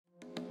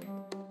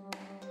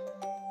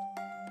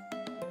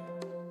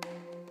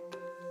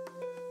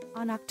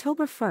On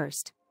October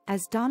 1st,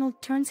 as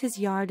Donald turns his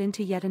yard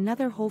into yet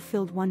another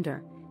hole-filled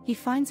wonder, he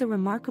finds a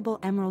remarkable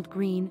emerald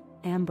green,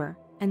 amber,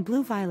 and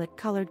blue-violet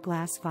colored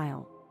glass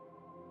vial.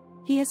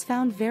 He has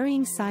found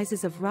varying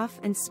sizes of rough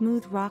and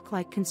smooth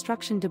rock-like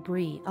construction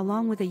debris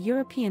along with a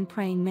European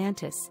praying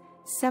mantis,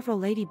 several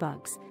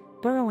ladybugs,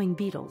 burrowing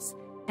beetles,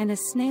 and a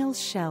snail's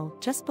shell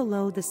just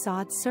below the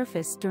sod's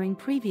surface during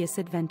previous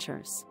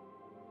adventures.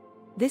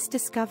 This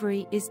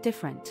discovery is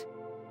different.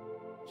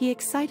 He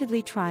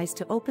excitedly tries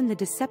to open the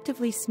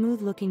deceptively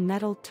smooth-looking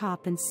metal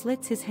top and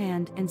slits his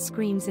hand and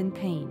screams in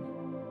pain.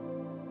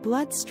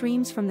 Blood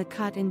streams from the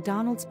cut in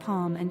Donald's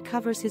palm and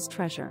covers his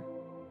treasure.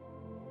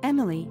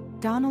 Emily,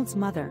 Donald's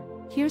mother,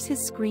 hears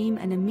his scream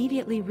and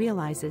immediately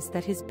realizes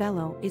that his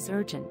bellow is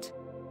urgent.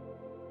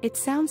 It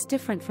sounds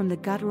different from the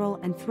guttural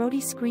and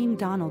throaty scream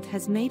Donald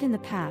has made in the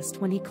past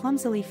when he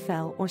clumsily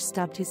fell or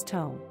stubbed his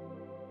toe.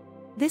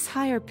 This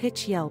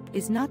higher-pitch yelp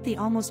is not the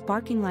almost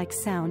barking-like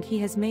sound he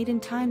has made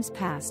in times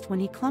past when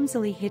he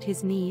clumsily hit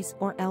his knees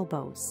or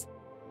elbows.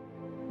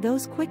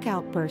 Those quick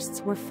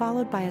outbursts were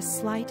followed by a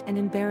slight and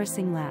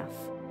embarrassing laugh.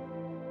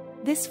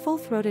 This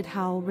full-throated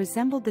howl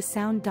resembled the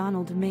sound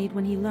Donald made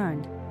when he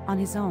learned, on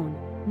his own,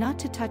 not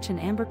to touch an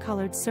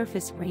amber-colored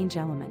surface range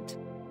element.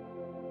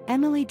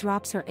 Emily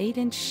drops her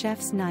 8-inch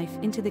chef's knife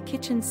into the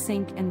kitchen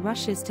sink and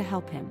rushes to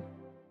help him.